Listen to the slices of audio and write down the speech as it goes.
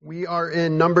We are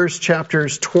in Numbers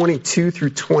chapters 22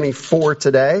 through 24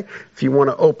 today, if you want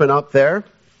to open up there.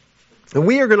 And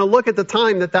we are going to look at the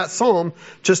time that psalm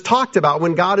just talked about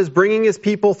when God is bringing his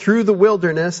people through the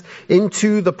wilderness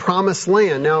into the promised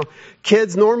land. Now,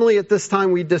 kids, normally at this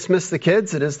time we dismiss the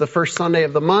kids. It is the first Sunday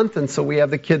of the month, and so we have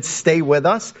the kids stay with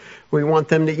us. We want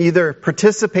them to either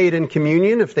participate in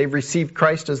communion if they've received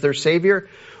Christ as their Savior,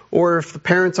 or if the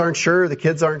parents aren't sure, the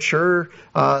kids aren't sure,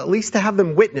 at least to have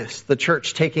them witness the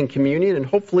church taking communion and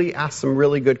hopefully ask some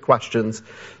really good questions.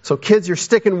 So kids, you're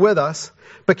sticking with us.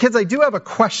 But kids, I do have a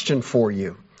question for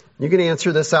you. You can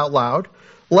answer this out loud.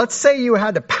 Let's say you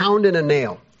had to pound in a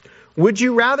nail. Would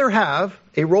you rather have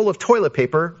a roll of toilet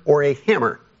paper or a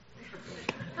hammer?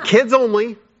 Kids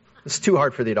only. It's too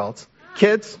hard for the adults.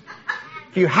 Kids,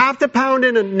 if you have to pound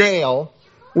in a nail,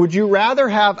 would you rather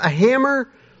have a hammer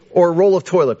or a roll of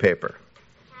toilet paper?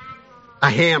 A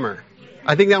hammer.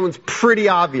 I think that one's pretty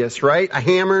obvious, right? A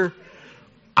hammer.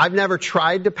 I've never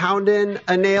tried to pound in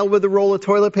a nail with a roll of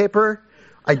toilet paper.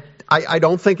 I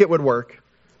don't think it would work.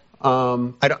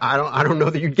 I don't know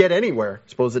that you'd get anywhere. I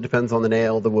suppose it depends on the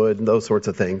nail, the wood, and those sorts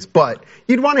of things. But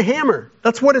you'd want a hammer.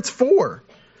 That's what it's for.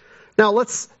 Now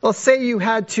let's say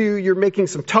you're making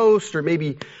some toast or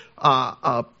maybe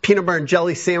a peanut butter and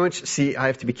jelly sandwich. See, I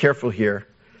have to be careful here.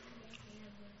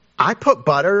 I put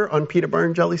butter on peanut butter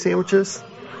and jelly sandwiches.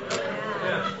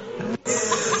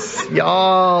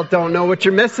 Y'all don't know what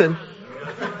you're missing.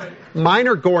 Mine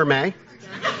are gourmet.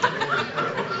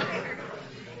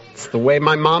 It's the way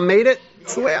my mom made it.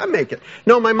 It's the way I make it.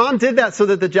 No, my mom did that so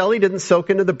that the jelly didn't soak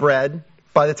into the bread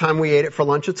by the time we ate it for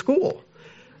lunch at school.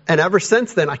 And ever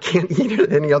since then, I can't eat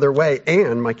it any other way.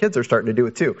 And my kids are starting to do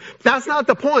it too. That's not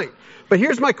the point. But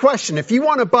here's my question. If you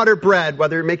want to butter bread,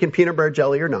 whether you're making peanut butter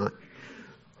jelly or not,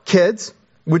 kids,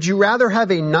 would you rather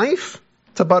have a knife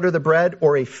to butter the bread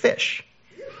or a fish?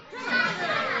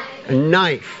 A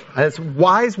knife. That's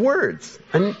wise words.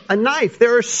 A knife.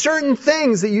 There are certain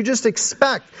things that you just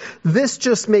expect. This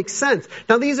just makes sense.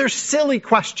 Now, these are silly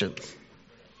questions.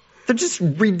 They're just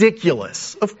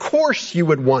ridiculous. Of course you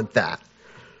would want that.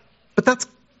 But that's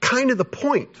kind of the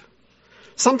point.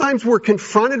 Sometimes we're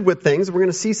confronted with things. We're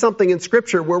going to see something in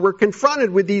Scripture where we're confronted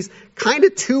with these kind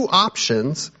of two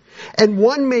options. And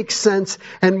one makes sense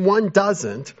and one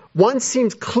doesn't. One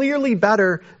seems clearly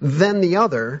better than the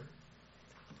other.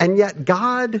 And yet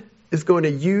God is going to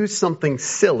use something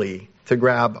silly to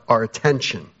grab our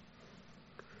attention.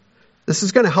 This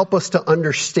is going to help us to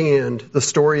understand the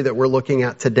story that we're looking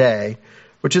at today,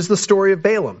 which is the story of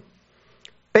Balaam.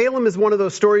 Balaam is one of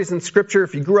those stories in Scripture.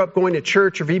 If you grew up going to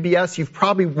church or VBS, you've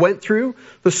probably went through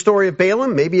the story of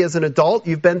Balaam. Maybe as an adult,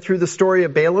 you've been through the story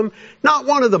of Balaam. Not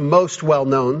one of the most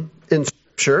well-known in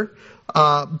Scripture,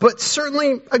 but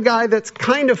certainly a guy that's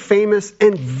kind of famous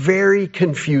and very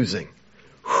confusing.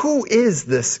 Who is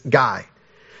this guy?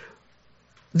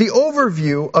 The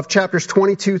overview of chapters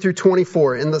 22 through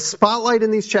 24, and the spotlight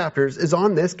in these chapters is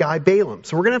on this guy Balaam.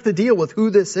 So we're going to have to deal with who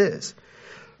this is.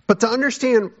 But to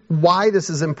understand why this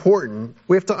is important,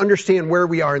 we have to understand where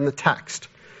we are in the text.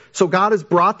 So God has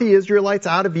brought the Israelites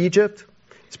out of Egypt.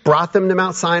 He's brought them to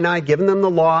Mount Sinai, given them the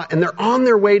law, and they're on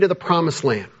their way to the promised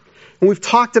land. And we've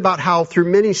talked about how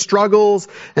through many struggles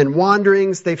and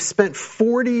wanderings, they've spent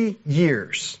 40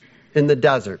 years in the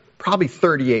desert, probably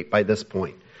 38 by this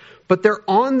point. But they're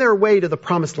on their way to the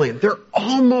promised land. They're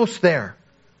almost there.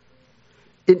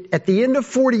 At the end of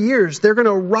 40 years, they're going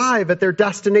to arrive at their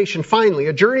destination finally,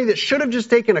 a journey that should have just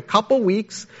taken a couple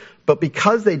weeks, but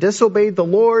because they disobeyed the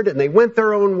Lord and they went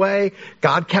their own way,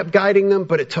 God kept guiding them,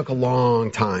 but it took a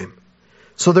long time.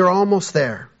 So they're almost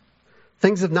there.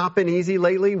 Things have not been easy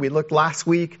lately. We looked last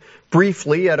week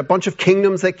briefly at a bunch of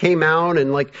kingdoms that came out,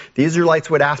 and the Israelites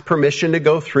would ask permission to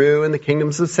go through, and the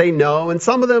kingdoms would say no, and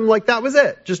some of them that was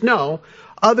it, just no.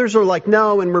 Others are like,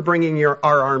 no, and we're bringing our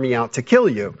army out to kill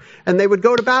you. And they would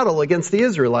go to battle against the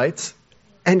Israelites,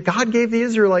 and God gave the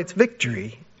Israelites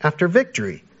victory after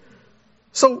victory.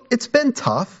 So it's been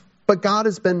tough, but God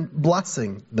has been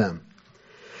blessing them.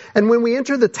 And when we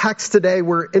enter the text today,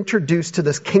 we're introduced to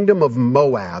this kingdom of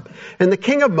Moab. And the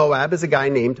king of Moab is a guy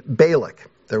named Balak.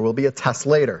 There will be a test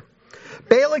later.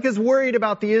 Balak is worried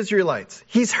about the Israelites.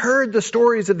 He's heard the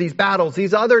stories of these battles,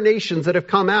 these other nations that have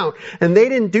come out, and they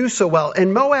didn't do so well.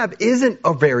 And Moab isn't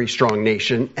a very strong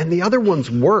nation, and the other ones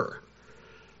were.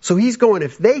 So he's going,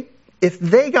 if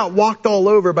they got walked all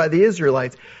over by the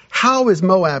Israelites, how is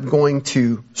Moab going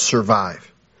to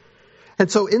survive? And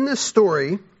so in this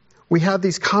story, we have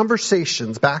these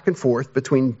conversations back and forth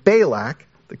between Balak,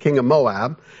 the king of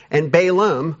Moab, and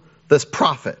Balaam, this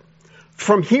prophet.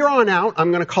 From here on out,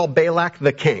 I'm going to call Balak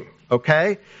the king,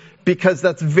 okay? Because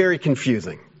that's very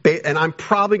confusing. and I'm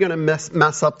probably going to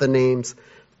mess up the names,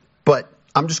 but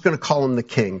I'm just going to call him the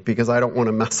king because I don't want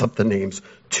to mess up the names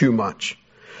too much.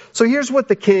 So here's what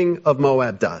the king of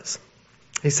Moab does.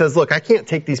 He says, look, I can't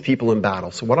take these people in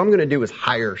battle. So what I'm going to do is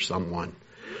hire someone.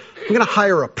 I'm going to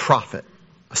hire a prophet,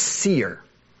 a seer,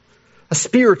 a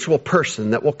spiritual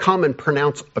person that will come and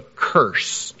pronounce a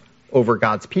curse over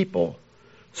God's people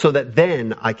so that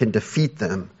then I can defeat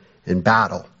them in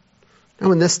battle.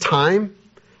 Now in this time,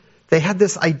 they had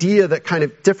this idea that kind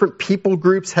of different people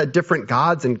groups had different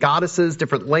gods and goddesses,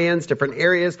 different lands, different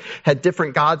areas had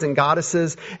different gods and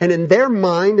goddesses. And in their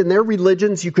mind, in their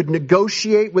religions, you could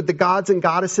negotiate with the gods and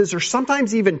goddesses or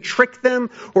sometimes even trick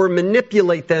them or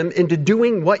manipulate them into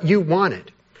doing what you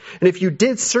wanted. And if you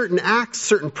did certain acts,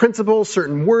 certain principles,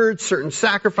 certain words, certain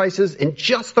sacrifices in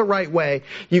just the right way,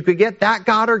 you could get that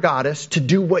god or goddess to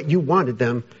do what you wanted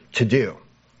them to do.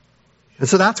 And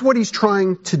so that's what he's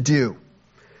trying to do.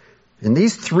 In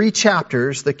these 3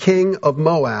 chapters, the king of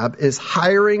Moab is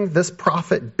hiring this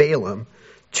prophet Balaam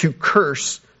to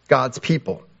curse God's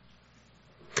people.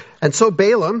 And so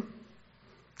Balaam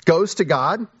goes to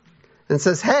God and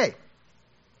says, hey,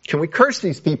 can we curse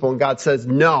these people? And God says,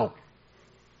 no,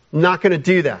 I'm not going to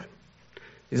do that.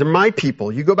 These are my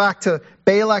people. You go back to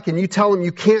Balak and you tell him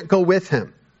you can't go with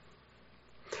him.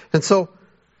 And so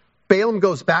Balaam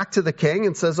goes back to the king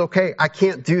and says, okay, I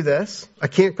can't do this. I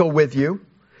can't go with you.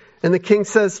 And the king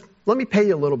says, let me pay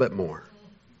you a little bit more.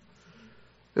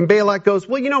 And Balak goes,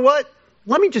 well, you know what?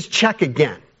 Let me just check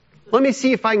again. Let me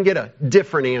see if I can get a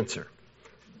different answer.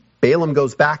 Balaam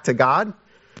goes back to God.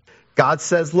 God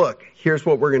says, look, here's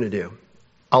what we're going to do.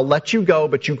 I'll let you go,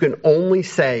 but you can only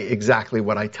say exactly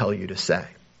what I tell you to say.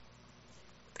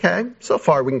 Okay, so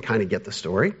far we can kind of get the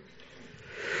story.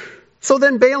 So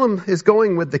then Balaam is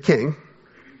going with the king.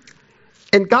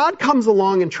 And God comes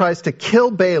along and tries to kill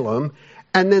Balaam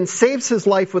and then saves his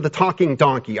life with a talking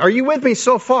donkey. Are you with me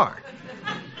so far?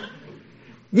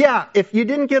 Yeah, if you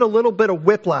didn't get a little bit of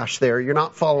whiplash there, you're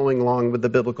not following along with the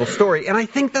biblical story. And I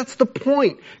think that's the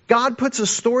point. God puts a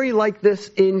story like this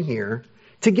in here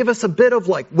to give us a bit of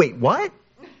like, wait, what?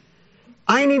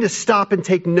 I need to stop and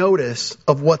take notice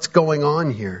of what's going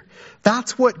on here.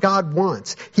 That's what God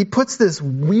wants. He puts this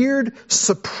weird,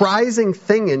 surprising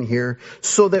thing in here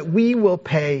so that we will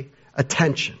pay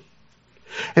attention.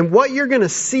 And what you're going to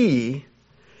see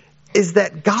is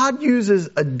that God uses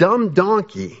a dumb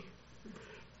donkey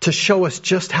to show us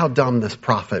just how dumb this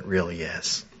prophet really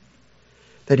is.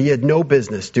 That he had no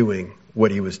business doing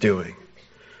what he was doing.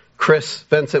 Chris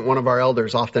Vincent, one of our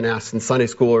elders, often asks in Sunday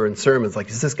school or in sermons, like,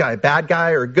 is this guy a bad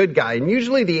guy or a good guy? And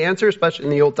usually the answer, especially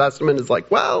in the Old Testament, is like,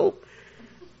 well,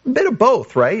 a bit of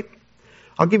both, right?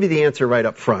 I'll give you the answer right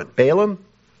up front. Balaam,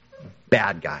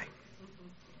 bad guy.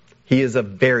 He is a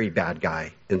very bad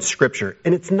guy in Scripture.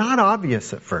 And it's not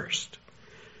obvious at first.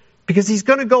 Because he's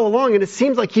going to go along and it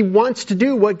seems like he wants to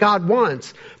do what God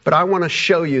wants. But I want to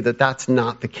show you that that's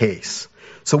not the case.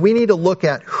 So we need to look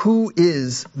at who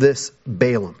is this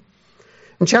Balaam.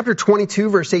 In chapter 22,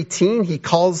 verse 18, he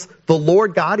calls the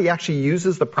Lord God. He actually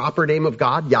uses the proper name of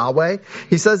God, Yahweh.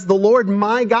 He says, the Lord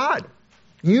my God.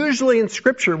 Usually in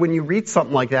Scripture, when you read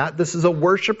something like that, this is a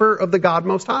worshiper of the God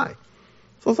Most High.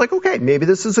 So it's like, okay, maybe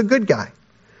this is a good guy.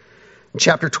 In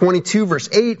chapter 22, verse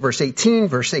 8, verse 18,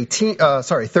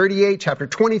 38, chapter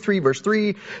 23, verse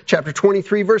 3, chapter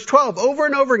 23, verse 12. Over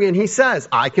and over again, he says,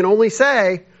 I can only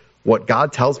say what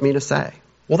God tells me to say.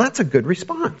 Well, that's a good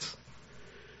response.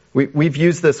 We've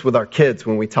used this with our kids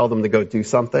when we tell them to go do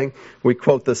something. We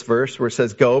quote this verse where it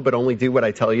says, go, but only do what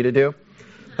I tell you to do.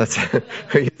 I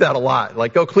use that a lot.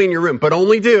 Like, go clean your room, but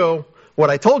only do what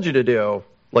I told you to do.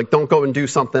 Like, don't go and do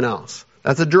something else.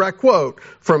 That's a direct quote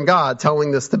from God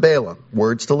telling this to Balaam.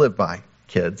 Words to live by,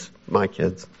 kids, my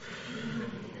kids.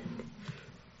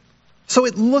 So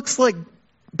it looks like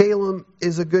Balaam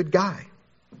is a good guy.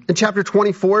 In chapter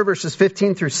 24, verses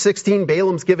 15 through 16,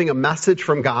 Balaam's giving a message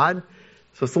from God.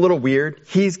 So it's a little weird.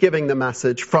 He's giving the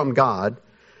message from God.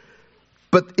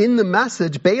 But in the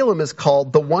message, Balaam is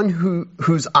called the one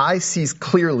whose eye sees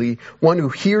clearly, one who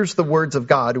hears the words of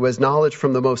God, who has knowledge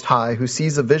from the Most High, who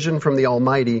sees a vision from the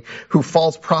Almighty, who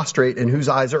falls prostrate and whose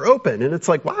eyes are open. And it's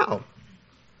like, wow,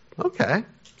 okay,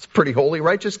 it's a pretty holy,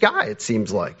 righteous guy, it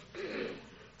seems like.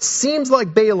 Seems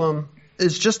like Balaam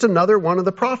is just another one of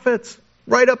the prophets,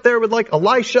 right up there with like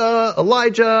Elisha,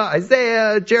 Elijah,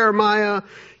 Isaiah, Jeremiah.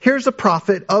 Here's a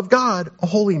prophet of God, a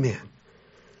holy man.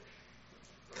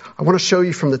 I want to show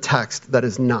you from the text that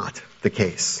is not the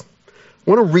case. I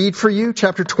want to read for you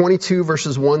chapter 22,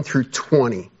 verses 1 through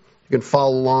 20. You can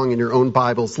follow along in your own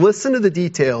Bibles. Listen to the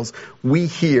details we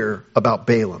hear about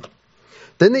Balaam.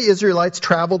 Then the Israelites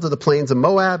traveled to the plains of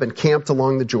Moab and camped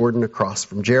along the Jordan across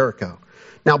from Jericho.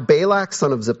 Now Balak,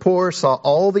 son of Zippor, saw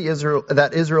all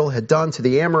that Israel had done to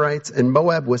the Amorites, and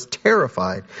Moab was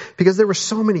terrified because there were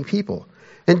so many people.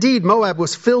 Indeed, Moab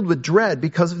was filled with dread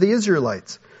because of the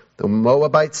Israelites. The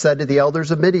Moabites said to the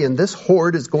elders of Midian, "This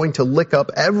horde is going to lick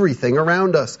up everything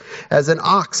around us, as an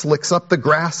ox licks up the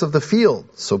grass of the field."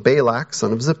 So Balak,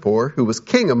 son of Zippor, who was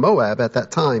king of Moab at that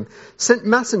time, sent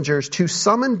messengers to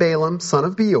summon Balaam, son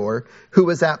of Beor, who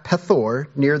was at Pethor,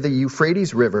 near the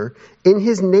Euphrates River, in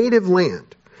his native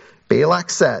land.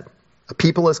 Balak said, "A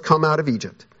people has come out of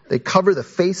Egypt. They cover the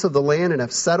face of the land and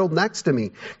have settled next to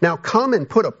me. Now come and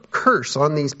put a curse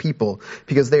on these people,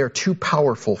 because they are too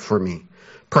powerful for me.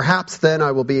 Perhaps then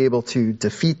I will be able to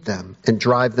defeat them and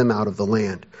drive them out of the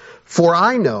land. For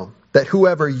I know that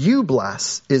whoever you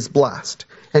bless is blessed,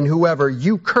 and whoever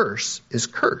you curse is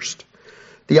cursed."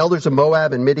 The elders of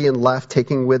Moab and Midian left,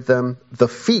 taking with them the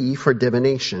fee for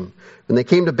divination. When they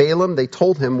came to Balaam, they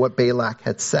told him what Balak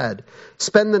had said.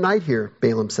 "Spend the night here,"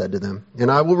 Balaam said to them,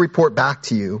 "and I will report back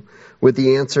to you with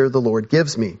the answer the Lord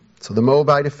gives me." So the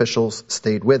Moabite officials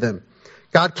stayed with him.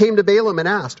 God came to Balaam and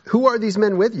asked, "Who are these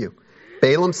men with you?"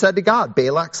 Balaam said to God,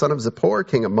 "Balak, son of Zippor,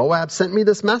 king of Moab, sent me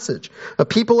this message. A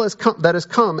people that has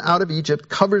come out of Egypt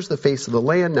covers the face of the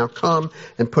land. Now come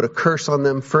and put a curse on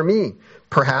them for me.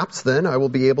 Perhaps then I will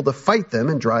be able to fight them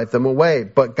and drive them away."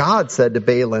 But God said to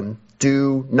Balaam,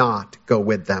 "Do not go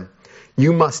with them.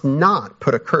 You must not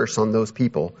put a curse on those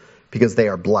people, because they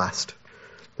are blessed."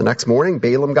 The next morning,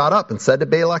 Balaam got up and said to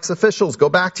Balak's officials, "Go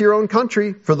back to your own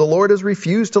country, for the Lord has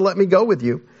refused to let me go with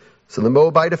you." So the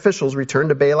Moabite officials returned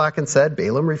to Balak and said,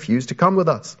 "Balaam refused to come with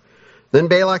us." Then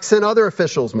Balak sent other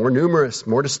officials, more numerous,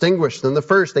 more distinguished than the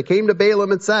first. They came to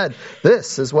Balaam and said,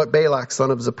 "This is what Balak,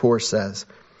 son of Zippor, says.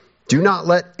 Do not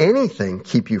let anything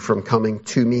keep you from coming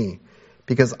to me,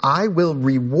 because I will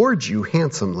reward you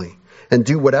handsomely and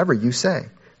do whatever you say.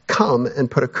 Come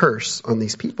and put a curse on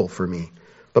these people for me."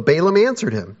 But Balaam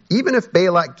answered him, "Even if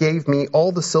Balak gave me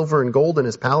all the silver and gold in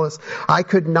his palace, I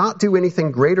could not do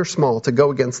anything great or small to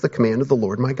go against the command of the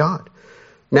Lord my God.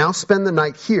 Now spend the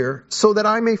night here, so that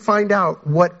I may find out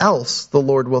what else the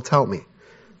Lord will tell me."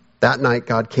 That night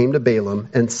God came to Balaam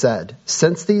and said,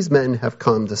 "Since these men have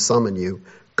come to summon you,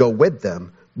 go with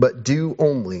them, but do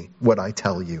only what I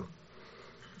tell you."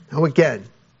 Now again,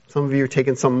 some of you are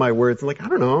taking some of my words and like, I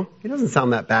don't know, he doesn't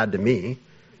sound that bad to me.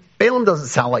 Balaam doesn't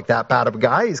sound like that bad of a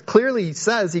guy. He clearly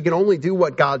says he can only do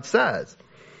what God says.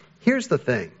 Here's the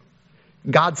thing.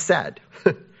 God said.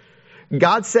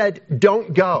 God said,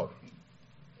 don't go.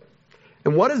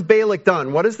 And what has Balak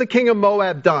done? What has the king of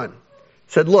Moab done?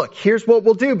 Said, look, here's what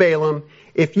we'll do, Balaam.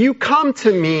 If you come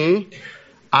to me,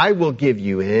 I will give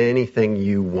you anything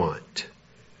you want.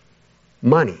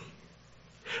 Money.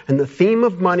 And the theme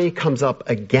of money comes up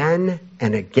again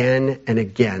and again and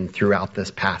again throughout this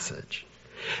passage.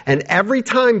 And every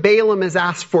time Balaam is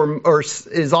asked for or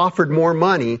is offered more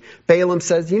money, Balaam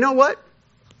says, you know what?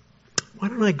 Why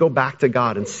don't I go back to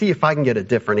God and see if I can get a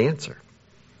different answer?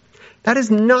 That is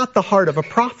not the heart of a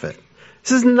prophet.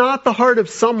 This is not the heart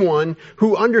of someone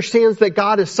who understands that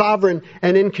God is sovereign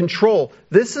and in control.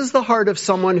 This is the heart of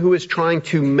someone who is trying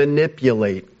to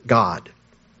manipulate God.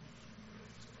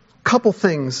 Couple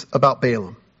things about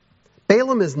Balaam.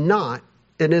 Balaam is not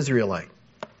an Israelite.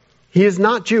 He is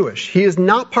not Jewish. He is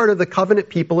not part of the covenant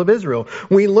people of Israel.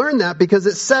 We learn that because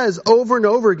it says over and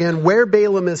over again where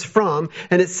Balaam is from,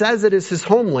 and it says it is his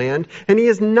homeland, and he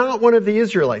is not one of the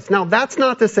Israelites. Now, that's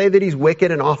not to say that he's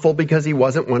wicked and awful because he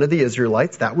wasn't one of the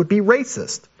Israelites. That would be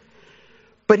racist.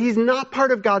 But he's not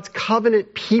part of God's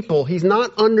covenant people. He's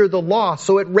not under the law.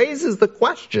 So it raises the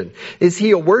question, is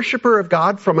he a worshiper of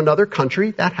God from another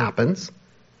country? That happens.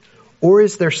 Or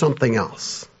is there something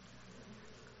else?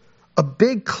 A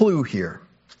big clue here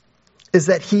is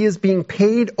that he is being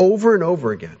paid over and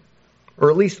over again, or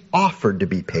at least offered to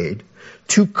be paid,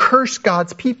 to curse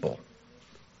God's people.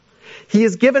 He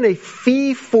is given a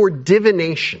fee for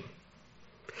divination.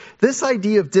 This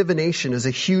idea of divination is a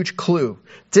huge clue.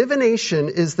 Divination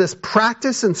is this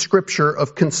practice in Scripture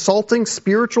of consulting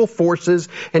spiritual forces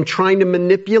and trying to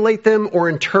manipulate them or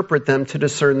interpret them to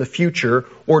discern the future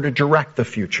or to direct the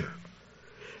future.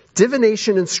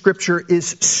 Divination in Scripture is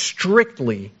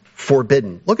strictly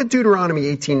forbidden. Look at Deuteronomy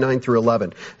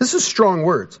 18:9-11. This is strong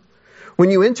words.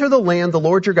 When you enter the land the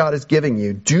Lord your God is giving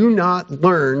you, do not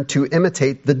learn to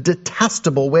imitate the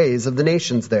detestable ways of the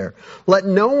nations there. Let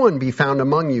no one be found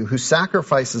among you who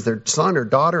sacrifices their son or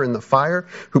daughter in the fire,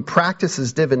 who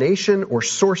practices divination or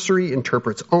sorcery,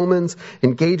 interprets omens,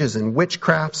 engages in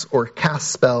witchcrafts or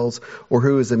casts spells, or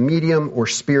who is a medium or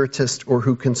spiritist, or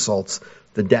who consults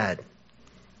the dead.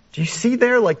 Do you see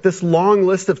there, like this long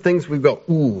list of things we go,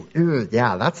 ooh, ew,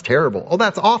 yeah, that's terrible. Oh,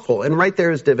 that's awful. And right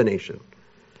there is divination.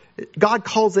 God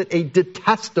calls it a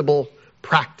detestable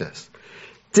practice.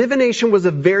 Divination was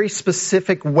a very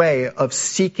specific way of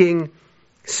seeking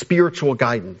spiritual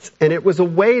guidance. And it was a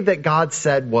way that God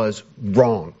said was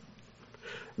wrong.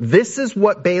 This is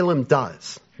what Balaam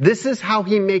does. This is how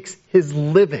he makes his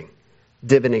living,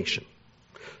 divination.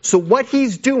 So what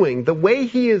he's doing, the way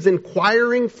he is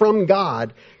inquiring from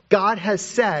God, God has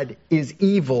said is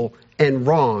evil and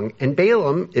wrong. And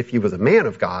Balaam, if he was a man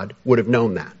of God, would have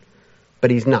known that.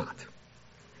 But he's not.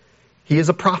 He is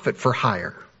a prophet for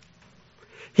hire.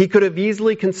 He could have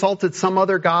easily consulted some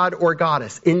other god or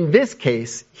goddess. In this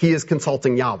case, he is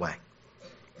consulting Yahweh.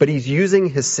 But he's using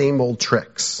his same old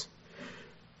tricks.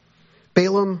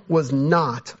 Balaam was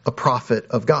not a prophet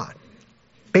of God.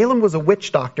 Balaam was a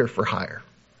witch doctor for hire.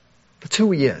 That's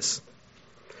who he is.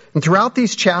 And throughout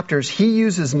these chapters, he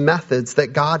uses methods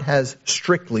that God has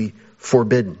strictly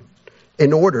forbidden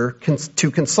in order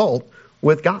to consult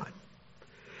with God.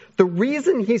 The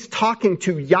reason he's talking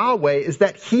to Yahweh is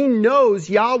that he knows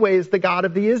Yahweh is the God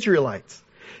of the Israelites.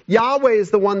 Yahweh is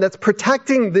the one that's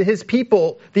protecting his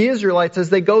people, the Israelites, as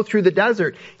they go through the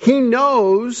desert. He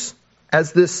knows,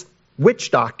 as this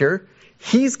witch doctor,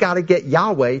 he's got to get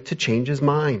Yahweh to change his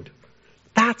mind.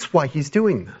 That's why he's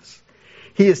doing this.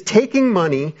 He is taking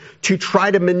money to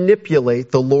try to manipulate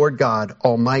the Lord God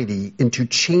Almighty into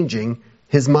changing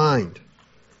his mind.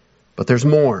 But there's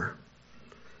more.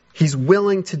 He's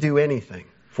willing to do anything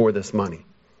for this money.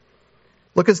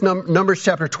 Look at Numbers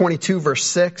chapter 22, verse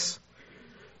 6.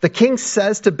 The king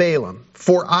says to Balaam,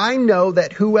 "For I know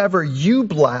that whoever you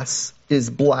bless is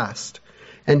blessed,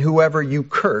 and whoever you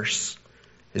curse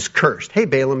is cursed." Hey,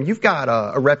 Balaam, you've got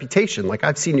a reputation. Like,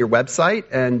 I've seen your website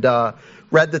and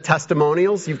read the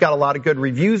testimonials. You've got a lot of good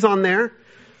reviews on there.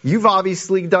 You've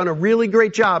obviously done a really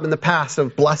great job in the past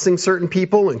of blessing certain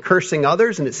people and cursing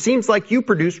others, and it seems like you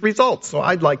produce results, so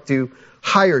I'd like to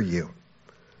hire you.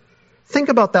 Think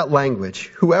about that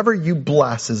language. Whoever you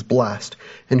bless is blessed,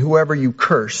 and whoever you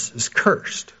curse is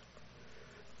cursed.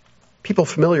 People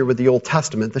familiar with the Old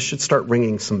Testament, this should start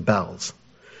ringing some bells.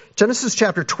 Genesis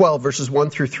chapter 12, verses 1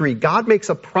 through 3, God makes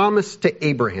a promise to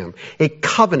Abraham, a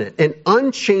covenant, an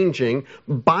unchanging,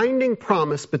 binding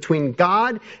promise between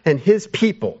God and his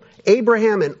people,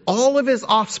 Abraham and all of his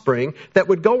offspring that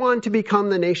would go on to become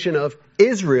the nation of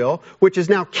Israel, which is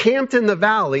now camped in the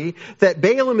valley that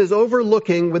Balaam is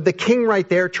overlooking with the king right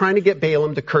there trying to get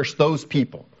Balaam to curse those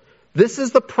people. This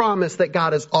is the promise that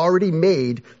God has already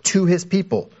made to his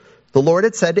people. The Lord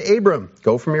had said to Abram,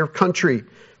 "Go from your country,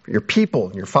 your people,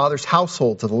 and your father's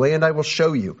household to the land I will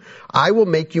show you. I will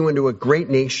make you into a great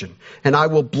nation, and I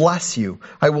will bless you.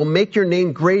 I will make your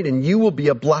name great, and you will be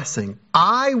a blessing.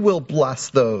 I will bless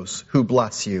those who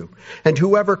bless you, and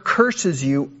whoever curses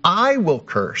you, I will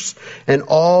curse, and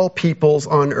all peoples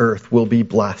on earth will be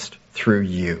blessed through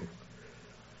you."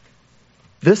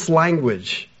 This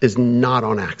language is not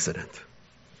on accident.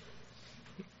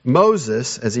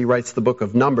 Moses, as he writes the book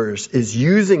of Numbers, is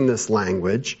using this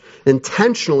language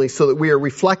intentionally so that we are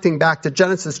reflecting back to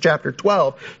Genesis chapter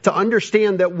 12 to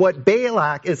understand that what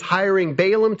Balak is hiring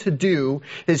Balaam to do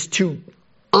is to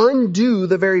undo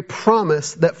the very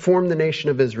promise that formed the nation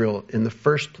of Israel in the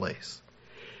first place.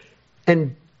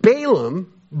 And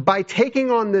Balaam, by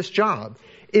taking on this job,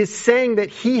 is saying that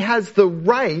he has the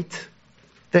right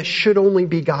that should only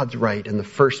be God's right in the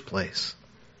first place.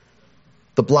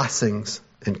 The blessings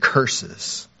and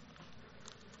curses.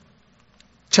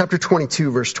 Chapter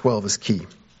 22, verse 12 is key.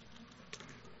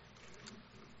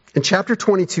 In chapter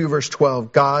 22, verse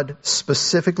 12, God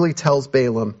specifically tells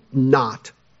Balaam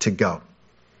not to go.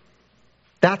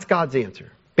 That's God's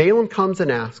answer. Balaam comes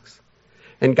and asks,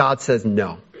 and God says,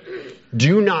 no,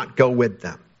 do not go with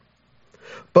them.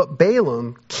 But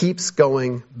Balaam keeps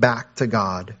going back to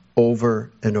God over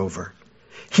and over.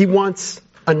 He wants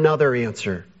another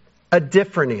answer. A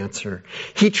different answer.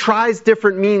 He tries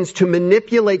different means to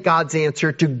manipulate God's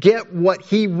answer to get what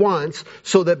he wants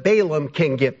so that Balaam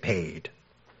can get paid.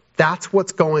 That's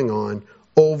what's going on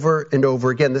over and over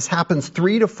again. This happens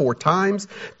 3 to 4 times.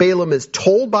 Balaam is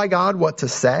told by God what to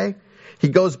say. He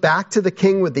goes back to the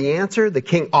king with the answer. The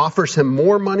king offers him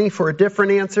more money for a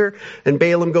different answer. And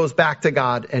Balaam goes back to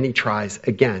God and he tries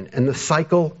again. And the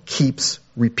cycle keeps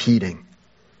repeating.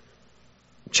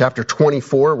 Chapter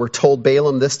 24, we're told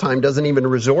Balaam this time doesn't even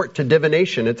resort to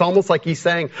divination. It's almost like he's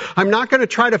saying, I'm not going to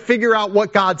try to figure out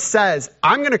what God says.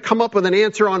 I'm going to come up with an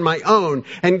answer on my own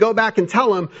and go back and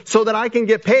tell him so that I can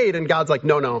get paid. And God's like,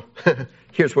 no,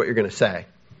 here's what you're going to say.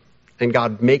 And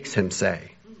God makes him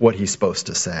say what he's supposed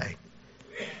to say.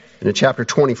 And in chapter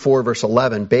 24, verse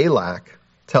 11, Balak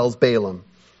tells Balaam,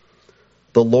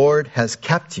 the Lord has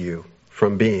kept you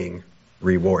from being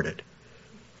rewarded.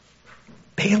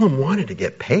 Balaam wanted to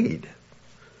get paid.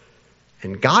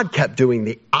 And God kept doing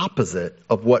the opposite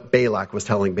of what Balak was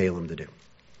telling Balaam to do.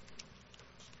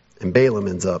 And Balaam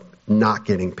ends up not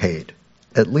getting paid,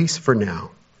 at least for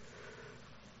now.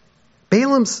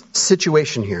 Balaam's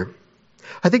situation here,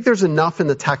 I think there's enough in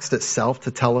the text itself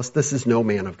to tell us this is no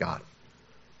man of God.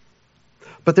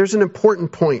 But there's an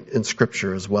important point in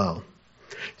Scripture as well.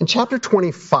 In chapter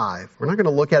 25, we're not going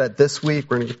to look at it this week,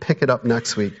 we're going to pick it up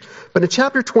next week. But in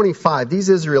chapter 25, these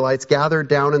Israelites gathered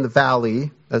down in the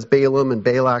valley as Balaam and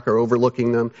Balak are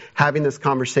overlooking them, having this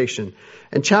conversation.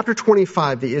 In chapter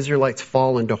 25, the Israelites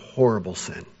fall into horrible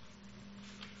sin.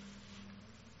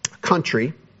 A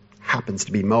country, happens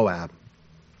to be Moab,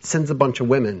 sends a bunch of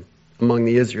women among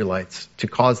the Israelites to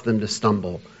cause them to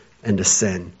stumble and to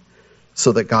sin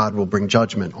so that God will bring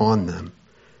judgment on them.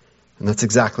 And that's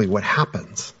exactly what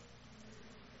happens.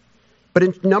 But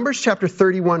in Numbers chapter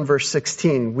 31, verse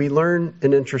 16, we learn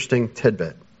an interesting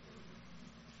tidbit.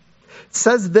 It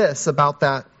says this about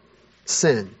that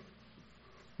sin.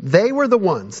 They were the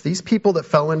ones, these people that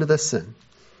fell into this sin,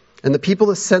 and the people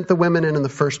that sent the women in the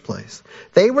first place.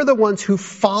 They were the ones who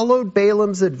followed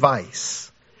Balaam's advice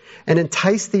and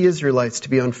enticed the Israelites to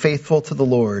be unfaithful to the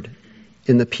Lord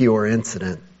in the Peor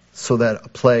incident, so that a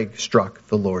plague struck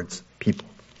the Lord's people.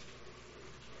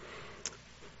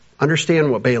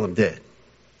 Understand what Balaam did.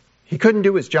 He couldn't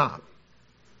do his job.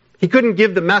 He couldn't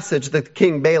give the message that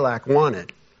King Balak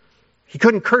wanted. He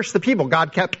couldn't curse the people.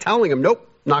 God kept telling him, nope,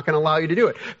 not going to allow you to do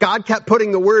it. God kept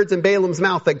putting the words in Balaam's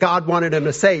mouth that God wanted him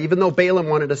to say, even though Balaam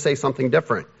wanted to say something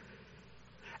different.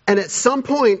 And at some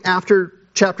point after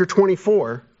chapter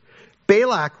 24,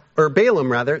 Balaam,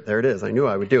 there it is, I knew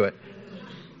I would do it.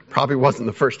 Probably wasn't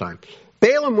the first time.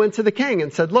 Balaam went to the king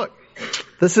and said, look,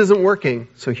 this isn't working,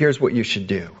 so here's what you should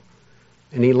do.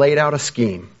 And he laid out a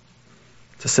scheme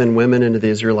to send women into the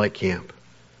Israelite camp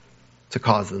to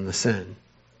cause them to sin.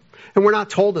 And we're not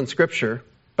told in Scripture,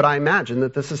 but I imagine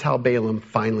that this is how Balaam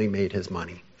finally made his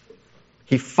money.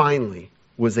 He finally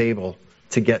was able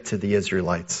to get to the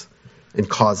Israelites and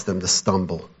cause them to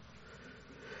stumble.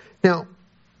 Now,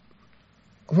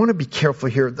 I want to be careful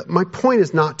here. My point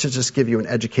is not to just give you an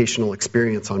educational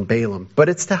experience on Balaam, but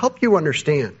it's to help you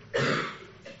understand.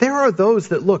 There are those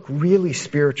that look really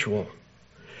spiritual,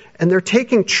 and they're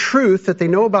taking truth that they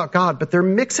know about God, but they're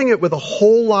mixing it with a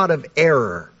whole lot of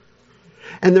error.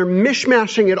 And they're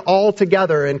mishmashing it all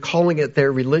together and calling it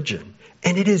their religion.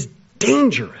 And it is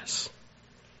dangerous.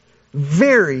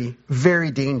 Very,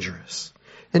 very dangerous.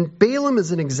 And Balaam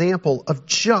is an example of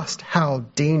just how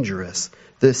dangerous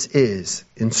this is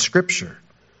in Scripture.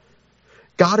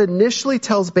 God initially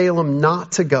tells Balaam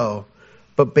not to go,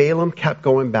 but Balaam kept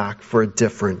going back for a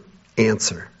different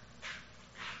answer.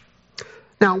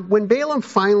 Now, when Balaam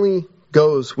finally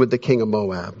goes with the king of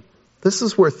Moab, this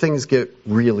is where things get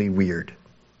really weird.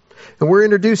 And we're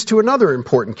introduced to another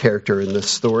important character in this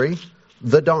story,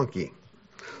 the donkey.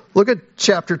 Look at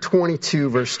chapter 22,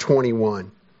 verse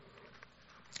 21.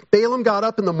 Balaam got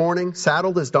up in the morning,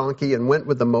 saddled his donkey, and went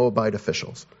with the Moabite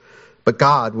officials. But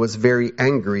God was very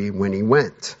angry when he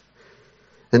went.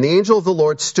 And the angel of the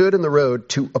Lord stood in the road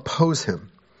to oppose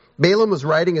him. Balaam was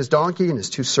riding his donkey, and his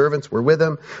two servants were with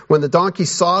him. When the donkey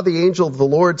saw the angel of the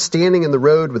Lord standing in the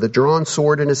road with a drawn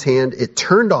sword in his hand, it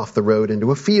turned off the road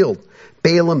into a field.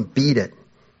 Balaam beat it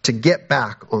to get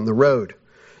back on the road.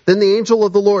 Then the angel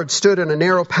of the Lord stood in a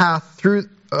narrow path through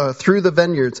the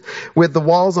vineyards with the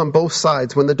walls on both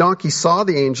sides. When the donkey saw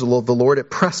the angel of the Lord, it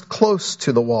pressed close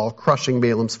to the wall, crushing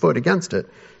Balaam's foot against it.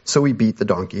 So he beat the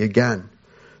donkey again.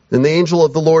 Then the angel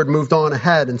of the Lord moved on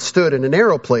ahead and stood in a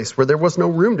narrow place where there was no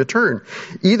room to turn,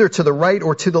 either to the right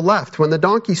or to the left. When the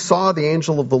donkey saw the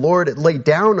angel of the Lord, it lay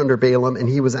down under Balaam, and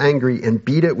he was angry and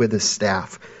beat it with his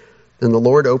staff. Then the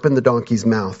Lord opened the donkey's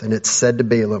mouth, and it said to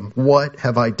Balaam, "What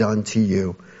have I done to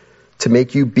you to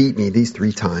make you beat me these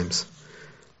 3 times?"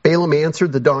 Balaam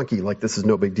answered the donkey, like this is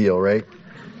no big deal, right?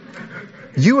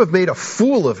 "You have made a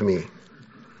fool of me."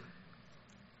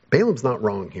 Balaam's not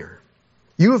wrong here.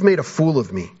 "You have made a fool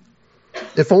of me.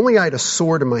 If only I had a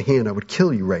sword in my hand, I would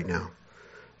kill you right now."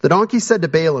 The donkey said to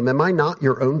Balaam, "Am I not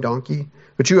your own donkey,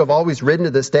 which you have always ridden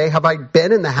to this day? Have I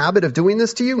been in the habit of doing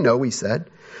this to you?" "No," he said.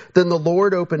 Then the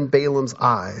Lord opened Balaam's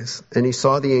eyes, and he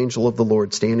saw the angel of the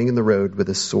Lord standing in the road with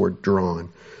his sword drawn.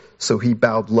 So he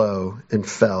bowed low and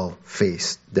fell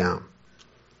face down.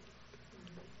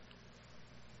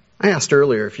 I asked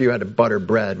earlier, if you had to butter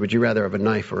bread, would you rather have a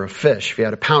knife or a fish? If you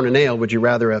had to pound a nail, would you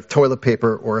rather have toilet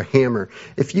paper or a hammer?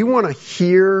 If you want to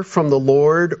hear from the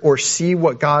Lord or see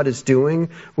what God is doing,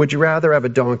 would you rather have a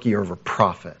donkey or a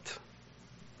prophet?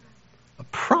 A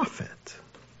prophet.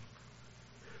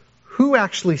 Who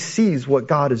actually sees what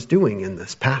God is doing in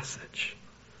this passage?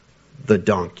 The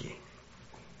donkey.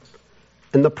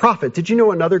 And the prophet, did you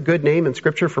know another good name in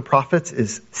Scripture for prophets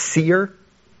is seer?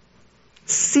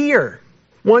 Seer.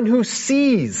 One who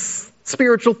sees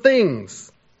spiritual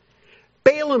things.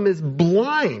 Balaam is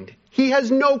blind. He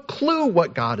has no clue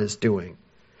what God is doing.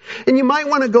 And you might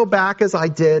want to go back as I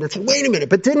did and say, wait a minute,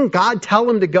 but didn't God tell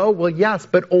him to go? Well, yes,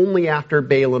 but only after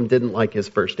Balaam didn't like his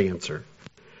first answer.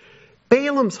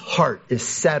 Balaam's heart is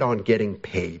set on getting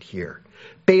paid here.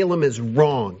 Balaam is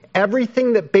wrong.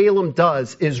 Everything that Balaam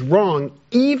does is wrong,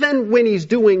 even when he's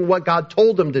doing what God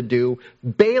told him to do.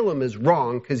 Balaam is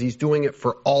wrong because he's doing it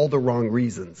for all the wrong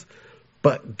reasons.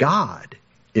 But God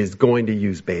is going to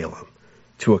use Balaam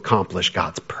to accomplish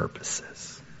God's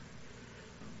purposes.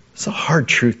 It's a hard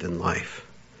truth in life.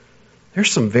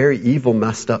 There's some very evil,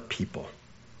 messed up people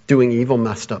doing evil,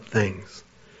 messed up things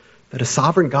that a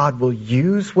sovereign God will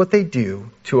use what they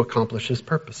do to accomplish his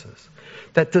purposes.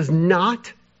 That does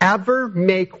not ever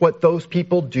make what those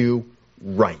people do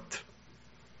right.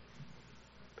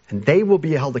 And they will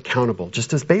be held accountable,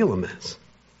 just as Balaam is.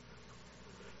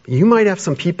 You might have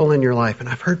some people in your life, and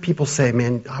I've heard people say,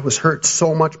 man, I was hurt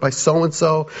so much by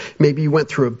so-and-so. Maybe you went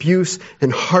through abuse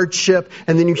and hardship,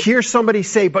 and then you hear somebody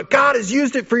say, but God has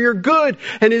used it for your good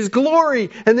and his glory,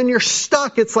 and then you're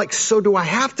stuck. It's like, so do I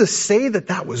have to say that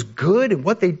that was good and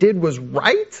what they did was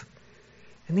right?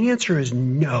 And the answer is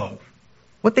no.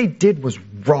 What they did was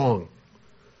wrong.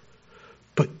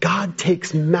 But God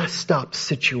takes messed up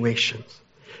situations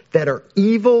that are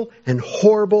evil and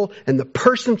horrible and the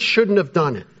person shouldn't have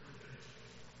done it.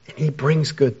 And he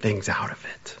brings good things out of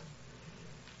it.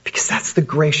 Because that's the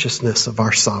graciousness of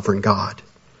our sovereign God.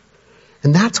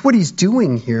 And that's what he's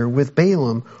doing here with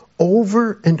Balaam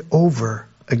over and over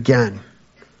again.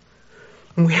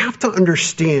 And we have to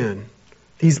understand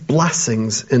these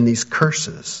blessings and these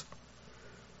curses.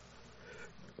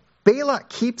 Balak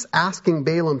keeps asking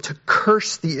Balaam to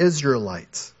curse the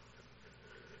Israelites.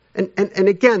 And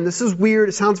again, this is weird.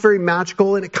 It sounds very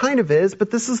magical, and it kind of is, but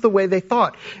this is the way they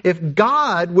thought. If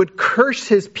God would curse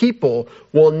his people,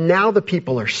 well, now the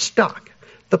people are stuck.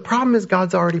 The problem is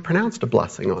God's already pronounced a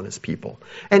blessing on his people.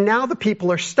 And now the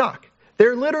people are stuck.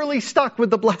 They're literally stuck with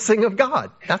the blessing of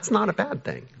God. That's not a bad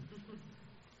thing.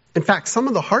 In fact, some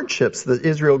of the hardships that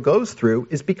Israel goes through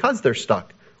is because they're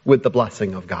stuck with the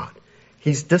blessing of God.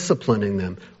 He's disciplining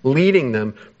them, leading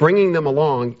them, bringing them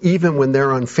along, even when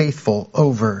they're unfaithful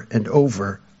over and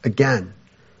over again.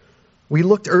 We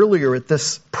looked earlier at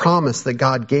this promise that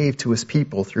God gave to his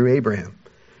people through Abraham.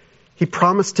 He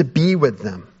promised to be with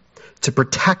them, to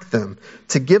protect them,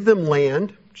 to give them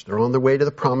land, which they're on their way to the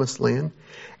promised land,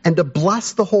 and to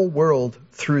bless the whole world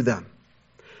through them.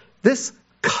 This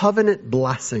covenant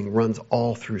blessing runs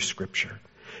all through Scripture.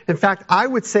 In fact, I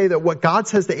would say that what God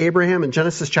says to Abraham in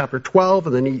Genesis chapter 12,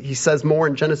 and then he says more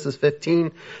in Genesis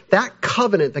 15, that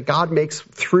covenant that God makes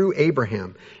through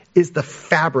Abraham is the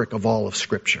fabric of all of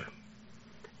Scripture.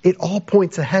 It all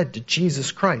points ahead to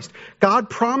Jesus Christ.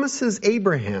 God promises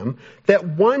Abraham that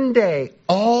one day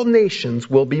all nations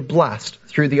will be blessed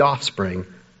through the offspring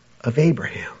of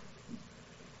Abraham.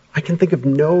 I can think of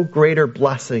no greater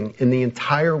blessing in the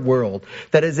entire world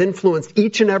that has influenced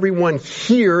each and every one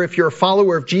here. If you're a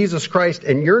follower of Jesus Christ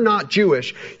and you're not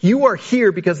Jewish, you are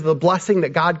here because of the blessing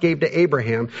that God gave to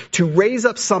Abraham to raise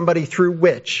up somebody through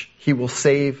which he will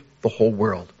save the whole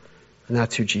world. And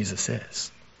that's who Jesus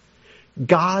is.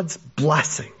 God's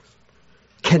blessings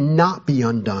cannot be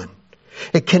undone.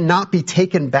 It cannot be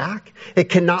taken back. It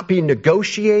cannot be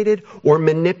negotiated or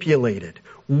manipulated.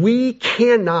 We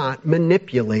cannot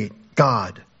manipulate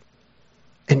God.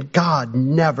 And God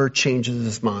never changes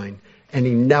his mind, and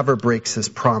he never breaks his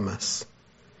promise.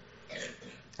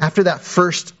 After that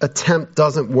first attempt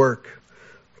doesn't work,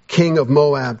 King of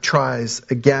Moab tries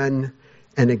again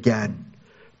and again.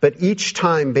 But each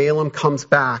time Balaam comes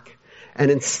back, and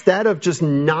instead of just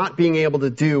not being able to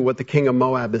do what the king of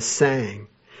Moab is saying,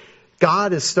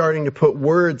 God is starting to put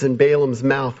words in Balaam's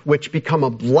mouth which become a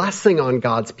blessing on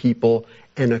God's people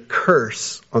and a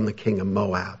curse on the king of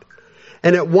Moab.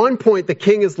 And at one point, the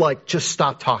king is like, just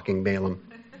stop talking, Balaam.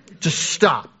 Just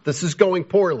stop. This is going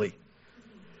poorly.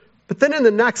 But then in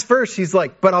the next verse, he's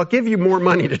like, but I'll give you more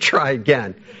money to try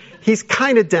again. He's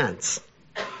kind of dense.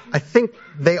 I think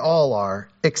they all are,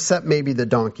 except maybe the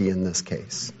donkey in this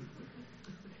case.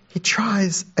 He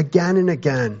tries again and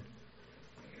again.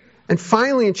 And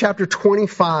finally in chapter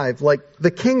 25, like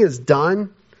the king is done,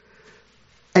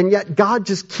 and yet God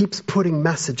just keeps putting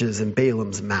messages in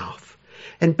Balaam's mouth.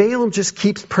 And Balaam just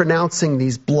keeps pronouncing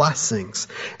these blessings.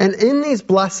 And in these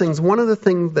blessings, one of the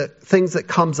things that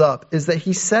comes up is that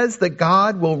he says that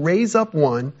God will raise up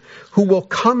one who will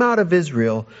come out of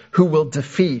Israel, who will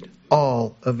defeat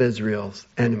all of Israel's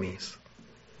enemies.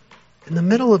 In the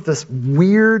middle of this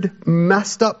weird,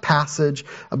 messed up passage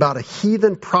about a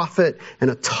heathen prophet and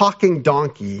a talking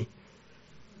donkey,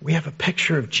 we have a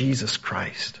picture of Jesus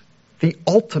Christ, the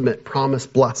ultimate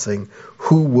promised blessing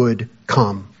who would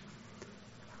come.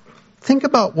 Think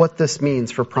about what this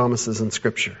means for promises in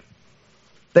Scripture.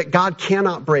 That God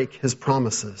cannot break His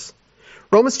promises.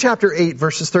 Romans chapter 8,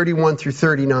 verses 31 through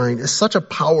 39 is such a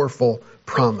powerful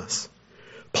promise.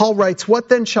 Paul writes, "What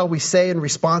then shall we say in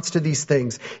response to these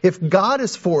things? If God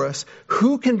is for us,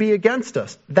 who can be against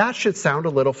us?" That should sound a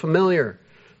little familiar.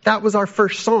 That was our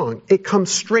first song. It comes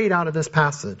straight out of this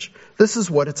passage. This is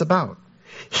what it's about.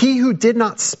 He who did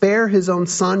not spare his own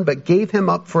son, but gave him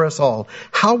up for us all,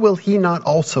 how will he not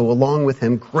also, along with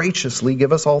him, graciously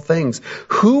give us all things?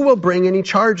 Who will bring any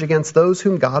charge against those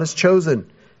whom God has chosen?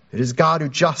 It is God who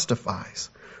justifies.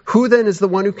 Who then is the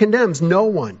one who condemns? No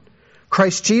one.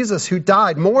 Christ Jesus, who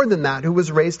died, more than that, who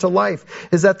was raised to life,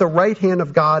 is at the right hand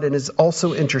of God and is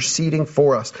also interceding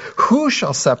for us. Who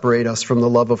shall separate us from the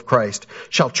love of Christ?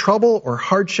 Shall trouble or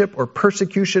hardship or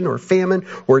persecution or famine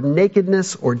or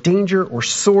nakedness or danger or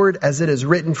sword, as it is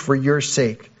written, for your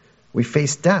sake? We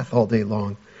face death all day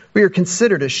long. We are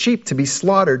considered as sheep to be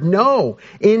slaughtered. No,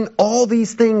 in all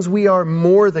these things we are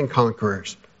more than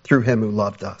conquerors through him who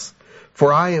loved us.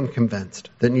 For I am convinced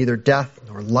that neither death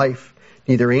nor life,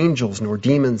 neither angels nor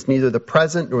demons, neither the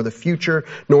present nor the future,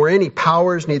 nor any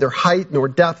powers, neither height nor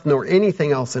depth, nor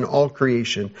anything else in all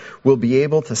creation will be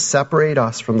able to separate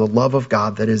us from the love of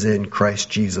God that is in Christ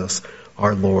Jesus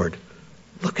our Lord.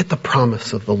 Look at the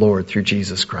promise of the Lord through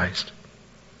Jesus Christ.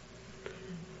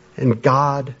 And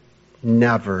God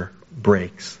never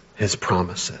breaks his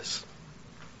promises.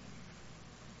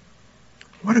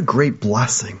 What a great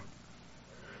blessing.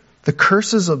 The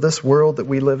curses of this world that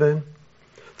we live in,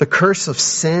 the curse of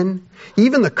sin,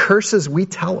 even the curses we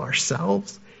tell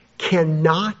ourselves,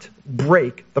 cannot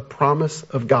break the promise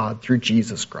of God through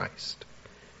Jesus Christ.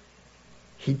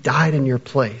 He died in your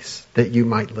place that you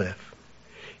might live.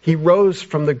 He rose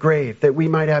from the grave that we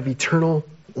might have eternal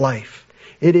life.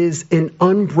 It is an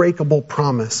unbreakable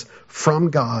promise from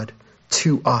God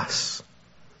to us.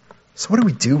 So what do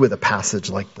we do with a passage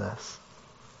like this?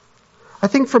 I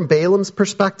think from Balaam's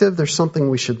perspective, there's something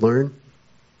we should learn.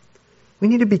 We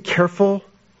need to be careful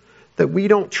that we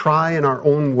don't try in our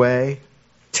own way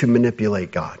to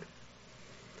manipulate God.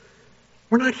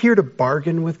 We're not here to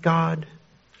bargain with God.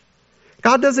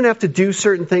 God doesn't have to do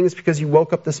certain things because you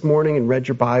woke up this morning and read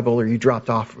your Bible or you dropped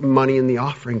off money in the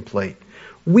offering plate.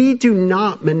 We do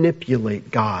not manipulate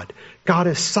God. God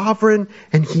is sovereign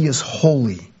and he is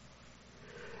holy.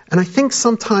 And I think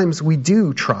sometimes we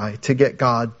do try to get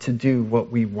God to do what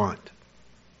we want.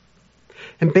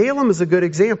 And Balaam is a good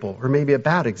example, or maybe a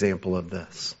bad example of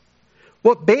this.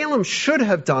 What Balaam should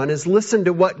have done is listen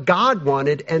to what God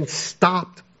wanted and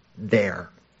stopped there.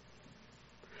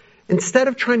 Instead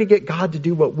of trying to get God to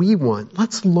do what we want,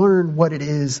 let's learn what it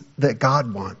is that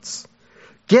God wants.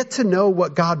 Get to know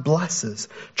what God blesses.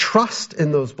 Trust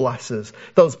in those blessings.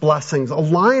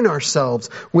 Align ourselves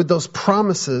with those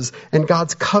promises and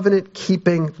God's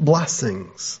covenant-keeping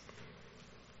blessings.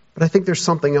 But I think there's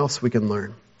something else we can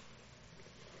learn.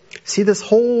 See this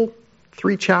whole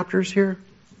 3 chapters here?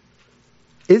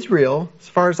 Israel, as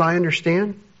far as I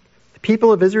understand, the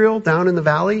people of Israel down in the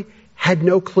valley had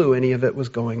no clue any of it was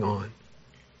going on.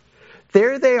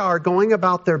 There they are going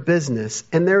about their business,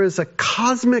 and there is a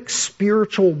cosmic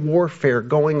spiritual warfare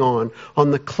going on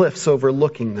the cliffs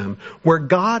overlooking them, where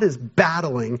God is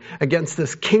battling against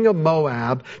this king of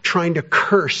Moab, trying to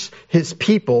curse his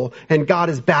people, and God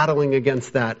is battling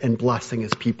against that and blessing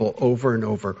his people over and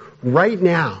over. Right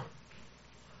now,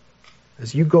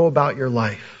 as you go about your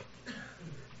life,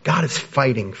 God is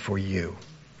fighting for you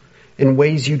in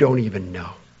ways you don't even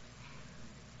know.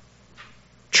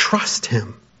 Trust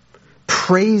him.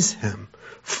 Praise him,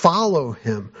 follow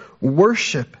him,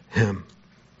 worship him.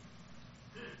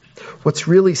 What's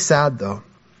really sad, though,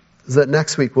 is that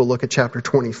next week we'll look at chapter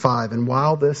 25. And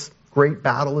while this great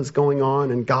battle is going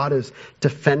on and God is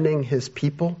defending his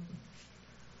people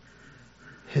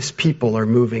are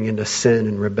moving into sin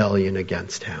and rebellion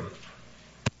against him.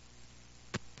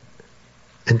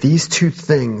 And these two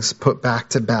things put back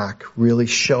to back really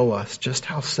show us just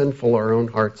how sinful our own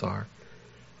hearts are.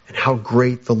 And how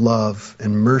great the love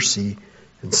and mercy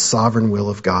and sovereign will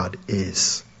of God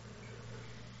is.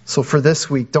 So for this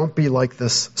week, don't be like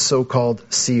this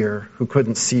so-called seer who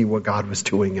couldn't see what God was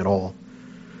doing at all.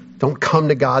 Don't come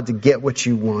to God to get what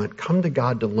you want. Come to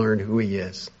God to learn who he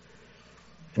is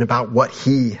and about what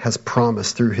he has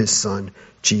promised through his Son,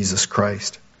 Jesus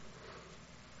Christ.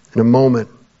 In a moment,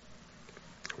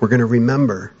 we're going to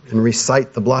remember and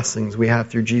recite the blessings we have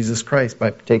through Jesus Christ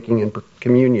by taking in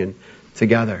communion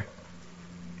together.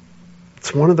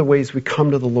 It's one of the ways we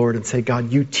come to the Lord and say,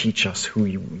 God, you teach us who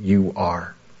you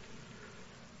are,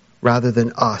 rather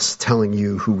than us telling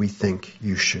you who we think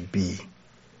you should be.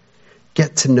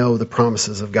 Get to know the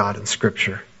promises of God in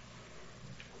Scripture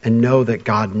and know that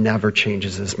God never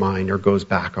changes his mind or goes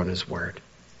back on his word.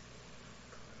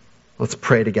 Let's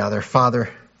pray together. Father,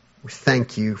 we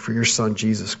thank you for your Son,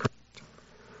 Jesus Christ.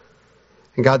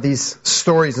 And God, these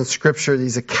stories in Scripture,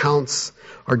 these accounts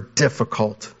are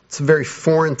difficult. It's a very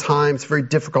foreign time. It's very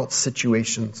difficult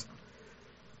situations.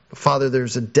 But Father,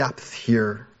 there's a depth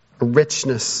here, a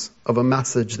richness of a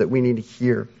message that we need to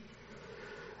hear.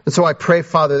 And so I pray,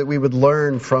 Father, that we would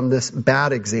learn from this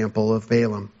bad example of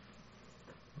Balaam.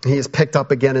 He is picked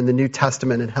up again in the New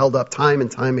Testament and held up time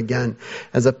and time again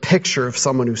as a picture of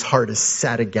someone whose heart is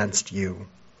set against you.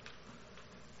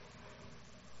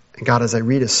 And God, as I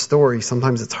read his story,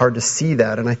 sometimes it's hard to see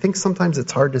that. And I think sometimes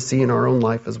it's hard to see in our own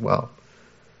life as well.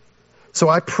 So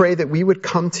I pray that we would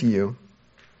come to you.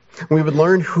 We would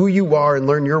learn who you are and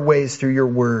learn your ways through your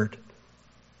word.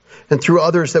 And through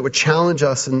others that would challenge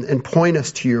us and point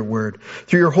us to your word.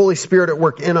 Through your Holy Spirit at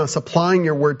work in us, applying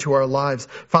your word to our lives.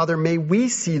 Father, may we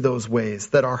see those ways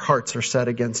that our hearts are set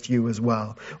against you as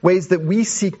well. Ways that we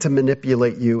seek to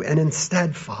manipulate you. And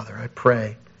instead, Father, I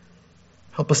pray,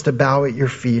 help us to bow at your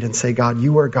feet and say, God,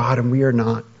 you are God and we are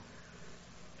not.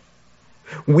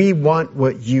 We want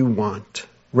what you want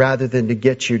rather than to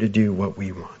get you to do what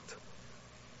we want.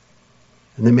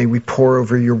 And then may we pour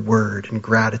over your word in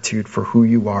gratitude for who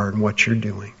you are and what you're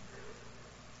doing.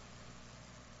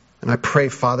 And I pray,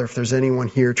 Father, if there's anyone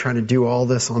here trying to do all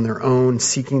this on their own,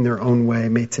 seeking their own way,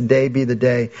 may today be the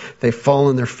day they fall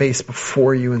on their face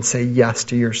before you and say yes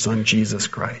to your Son, Jesus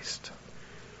Christ.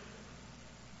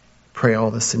 Pray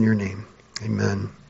all this in your name. Amen.